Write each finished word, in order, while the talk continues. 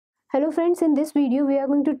Hello friends, in this video we are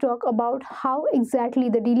going to talk about how exactly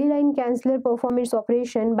the delay line canceller performs its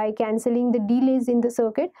operation by cancelling the delays in the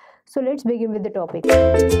circuit. So let's begin with the topic.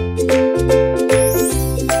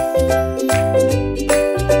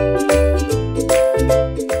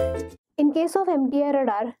 In case of MTI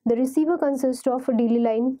radar, the receiver consists of a delay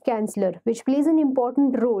line canceller which plays an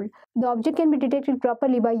important role. The object can be detected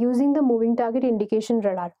properly by using the moving target indication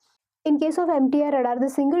radar. In case of MTI radar, the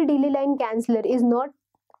single delay line canceller is not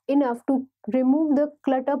enough to remove the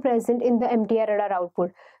clutter present in the MTI radar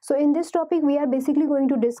output. So in this topic we are basically going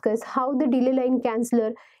to discuss how the delay line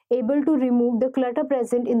canceller able to remove the clutter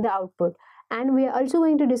present in the output, and we are also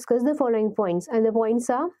going to discuss the following points, and the points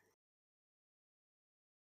are: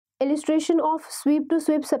 illustration of sweep to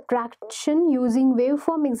sweep subtraction using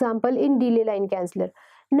waveform example in delay line canceller.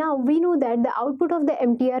 Now we know that the output of the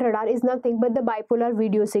MTI radar is nothing but the bipolar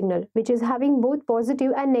video signal, which is having both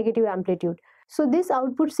positive and negative amplitude. So this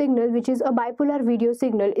output signal, which is a bipolar video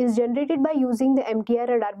signal, is generated by using the MTI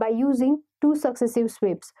radar by using two successive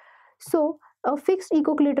sweeps. So a fixed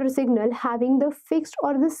echo-clutter signal having the fixed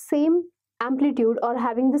or the same amplitude or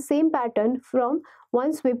having the same pattern from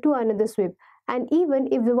one sweep to another sweep. And even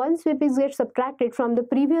if the one sweep is get subtracted from the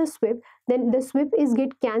previous sweep, then the sweep is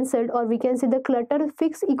get cancelled, or we can say the clutter,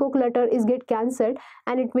 fixed echo clutter is get cancelled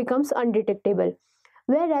and it becomes undetectable.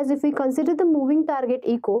 Whereas if we consider the moving target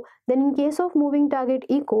echo, then in case of moving target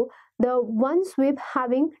echo, the one sweep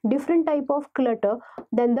having different type of clutter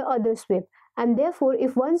than the other sweep, and therefore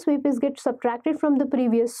if one sweep is get subtracted from the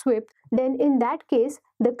previous sweep, then in that case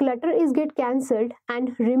the clutter is get cancelled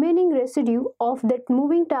and remaining residue of that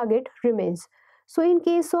moving target remains. So in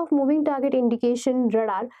case of moving target indication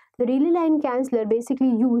radar, the delay line canceller basically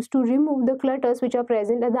used to remove the clutters which are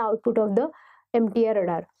present at the output of the MTI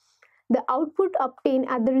radar. The output obtained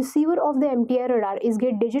at the receiver of the MTI radar is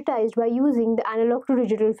get digitized by using the analog to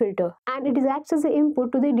digital filter, and it is acts as the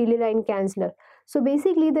input to the delay line canceller. So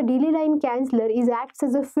basically the delay line canceller is acts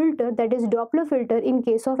as a filter, that is Doppler filter, in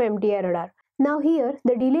case of MTI radar. Now here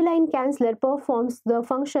the delay line canceller performs the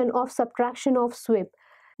function of subtraction of sweep.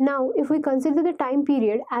 Now if we consider the time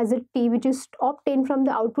period as a t, which is obtained from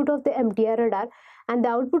the output of the MTI radar, and the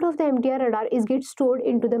output of the MTI radar is get stored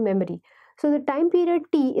into the memory. So the time period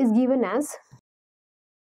t is given as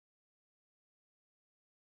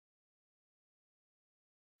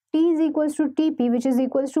t is equals to tp, which is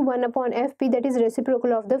equals to 1 upon fp, that is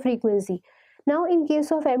reciprocal of the frequency. Now in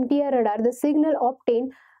case of MTI radar, the signal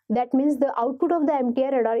obtained, that means the output of the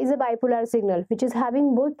MTI radar is a bipolar signal which is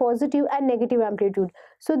having both positive and negative amplitude.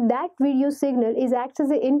 So that video signal is acts as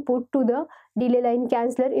the input to the delay line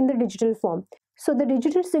canceller in the digital form. So the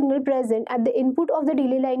digital signal present at the input of the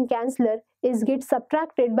delay line canceller is get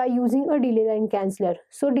subtracted by using a delay line canceller.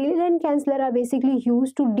 So delay line canceller are basically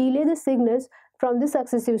used to delay the signals from the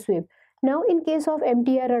successive sweep. Now in case of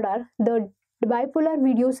MTI radar, the bipolar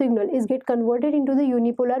video signal is get converted into the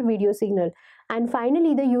unipolar video signal, and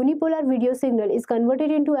finally the unipolar video signal is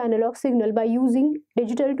converted into analog signal by using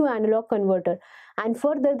digital to analog converter, and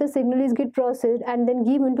further the signal is get processed and then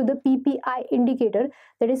given to the PPI indicator,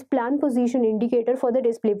 that is plan position indicator, for the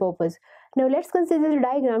display purpose. Now let's consider the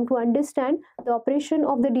diagram to understand the operation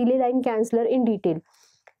of the delay line canceller in detail.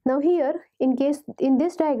 Now here in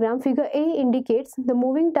this diagram, figure A indicates the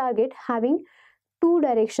moving target having two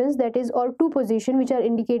directions, that is, or two positions, which are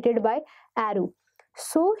indicated by arrow.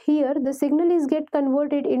 So here the signal is get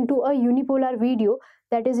converted into a unipolar video,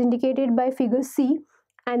 that is indicated by figure C,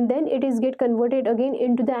 and then it is get converted again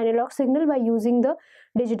into the analog signal by using the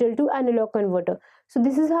digital to analog converter. So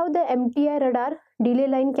this is how the MTI radar delay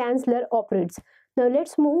line canceller operates. Now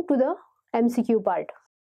let's move to the MCQ part.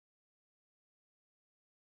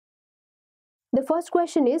 The first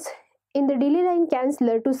question is, in the delay line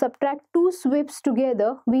canceller, to subtract two sweeps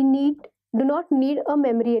together, we do not need a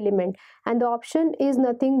memory element, and the option is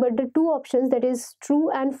nothing but the two options, that is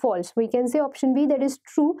true and false. We can say option B, that is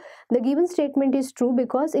true. The given statement is true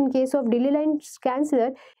because in case of delay line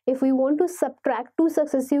canceller, if we want to subtract two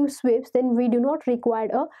successive sweeps, then we do not require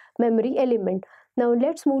a memory element. Now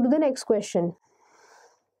let's move to the next question.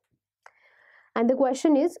 And the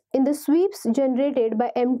question is, in the sweeps generated by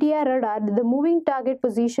MTI radar, the moving target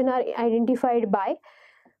position are identified by: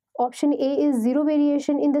 option A is zero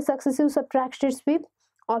variation in the successive subtracted sweep,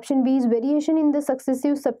 option B is variation in the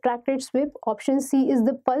successive subtracted sweep, option C is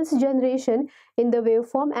the pulse generation in the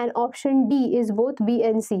waveform, and option D is both B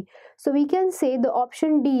and C. So we can say the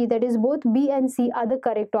option D, that is both B and C, are the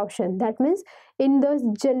correct option. That means in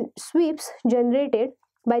the sweeps generated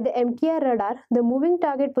by the MTI radar, the moving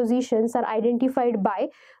target positions are identified by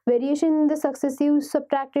variation in the successive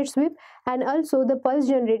subtracted sweep and also the pulse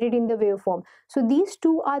generated in the waveform. So these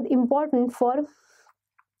two are important for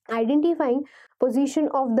identifying position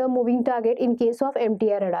of the moving target in case of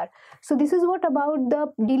MTI radar. So this is what about the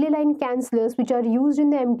delay line cancellors which are used in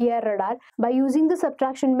the MTI radar. By using the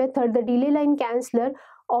subtraction method, the delay line canceller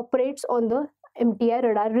operates on the MTI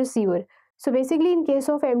radar receiver. So basically in case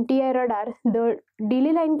of MTI radar, the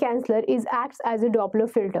delay line canceller acts as a Doppler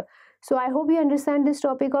filter. So I hope you understand this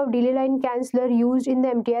topic of delay line canceller used in the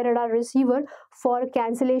MTI radar receiver for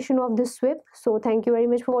cancellation of the sweep. So thank you very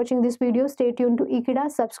much for watching this video. Stay tuned to Ekeeda,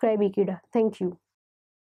 subscribe Ekeeda. Thank you.